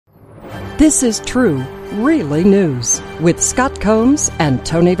This is true, really news with Scott Combs and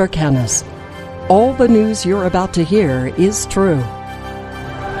Tony Vercanis. All the news you're about to hear is true,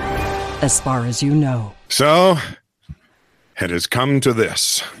 as far as you know. So, it has come to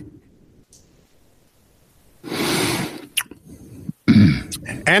this.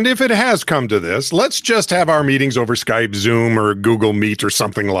 And if it has come to this, let's just have our meetings over Skype, Zoom, or Google Meet or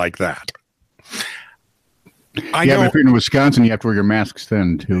something like that. But if you're in Wisconsin, you have to wear your masks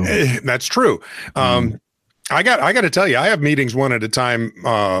then, too. That's true. I got to tell you, I have meetings one at a time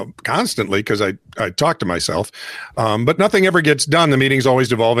constantly because I talk to myself, but nothing ever gets done. The meetings always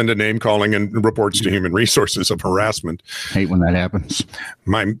devolve into name calling and reports to human resources of harassment. Hate when that happens.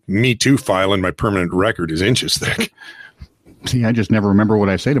 My Me Too file in my permanent record is inches thick. See, I just never remember what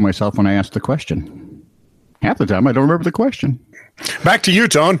I say to myself when I ask the question. Half the time, I don't remember the question. Back to you,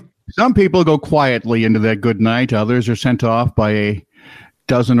 Tone. Some people go quietly into that good night. Others are sent off by a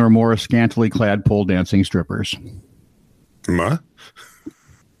dozen or more scantily clad pole dancing strippers. Huh?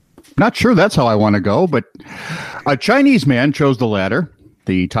 Not sure that's how I want to go, but a Chinese man chose the latter.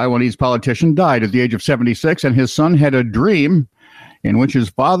 The Taiwanese politician died at the age of 76, and his son had a dream in which his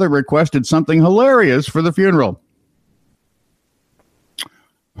father requested something hilarious for the funeral.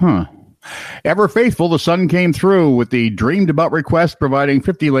 Ever faithful, the son came through with the dreamed about request, providing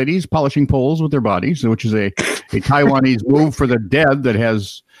 50 ladies polishing poles with their bodies, which is a Taiwanese move for the dead that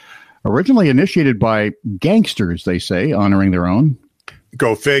has originally initiated by gangsters, they say, honoring their own.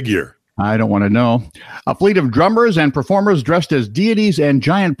 Go figure. I don't want to know. A fleet of drummers and performers dressed as deities and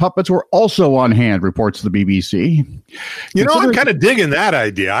giant puppets were also on hand, reports the BBC. I'm kind of digging that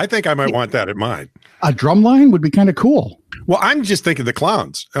idea. I think I might want that at mine. A drum line would be kind of cool. Well, I'm just thinking the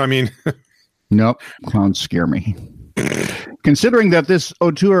clowns. I mean... Nope, clowns scare me. Considering that this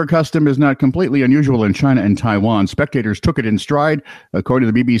auteur custom is not completely unusual in China and Taiwan, spectators took it in stride. According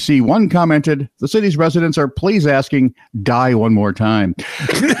to the BBC, one commented, "The city's residents are please asking, die one more time."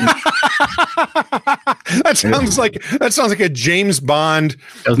 That sounds like a James Bond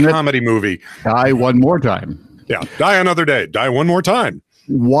comedy movie. Die one more time. Yeah, die another day. Die one more time.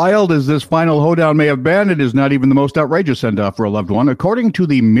 Wild as this final hoedown may have been, it is not even the most outrageous send-off for a loved one. According to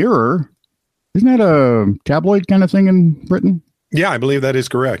the Mirror, isn't that a tabloid kind of thing in Britain? Yeah, I believe that is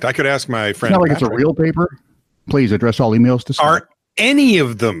correct. I could ask my friend. It's not like Patrick. It's a real paper. Please address all emails to Scott. Are any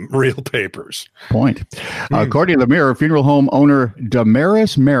of them real papers? Point. According to the Mirror, funeral home owner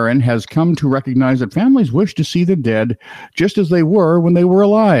Damaris Marin has come to recognize that families wish to see the dead just as they were when they were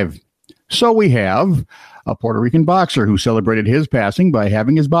alive. So we have a Puerto Rican boxer who celebrated his passing by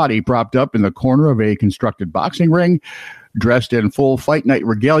having his body propped up in the corner of a constructed boxing ring, dressed in full fight night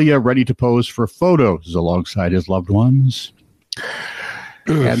regalia, ready to pose for photos alongside his loved ones.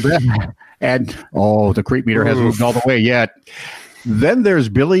 The creep meter hasn't moved all the way yet. Then there's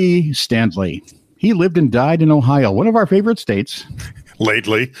Billy Stanley. He lived and died in Ohio, one of our favorite states.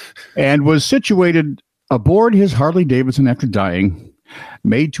 Lately. And was situated aboard his Harley Davidson after dying,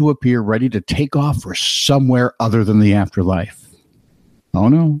 made to appear ready to take off for somewhere other than the afterlife. Oh,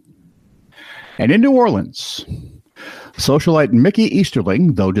 no. And in New Orleans, socialite Mickey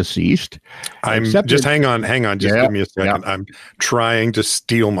Easterling, though deceased, just hang on. Just give me a second. I'm trying to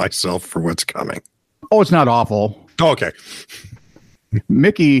steel myself for what's coming. Oh, it's not awful. Okay.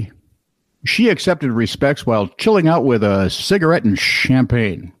 Mickey, she accepted respects while chilling out with a cigarette and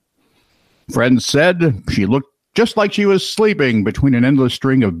champagne. Friends said she looked just like she was sleeping between an endless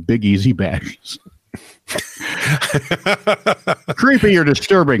string of Big Easy bashes. Creepy or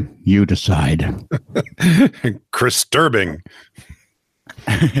disturbing, you decide. Disturbing.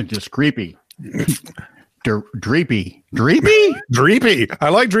 Just creepy. Dreepy. Dreepy? Dreepy. I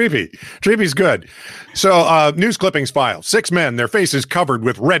like Dreepy. Dreepy's good. So, news clippings file. 6 men, their faces covered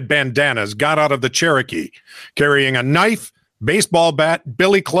with red bandanas, got out of the Cherokee, carrying a knife, baseball bat,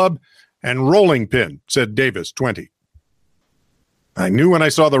 billy club, and rolling pin, said Davis, 20. I knew when I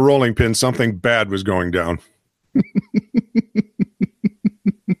saw the rolling pin something bad was going down.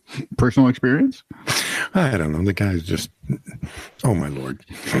 Personal experience? I don't know. The guy's just... Oh, my Lord.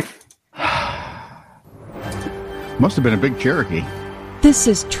 Must have been a big Cherokee. This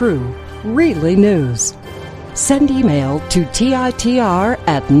is true, really news. Send email to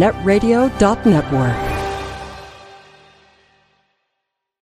TITR@netradio.network.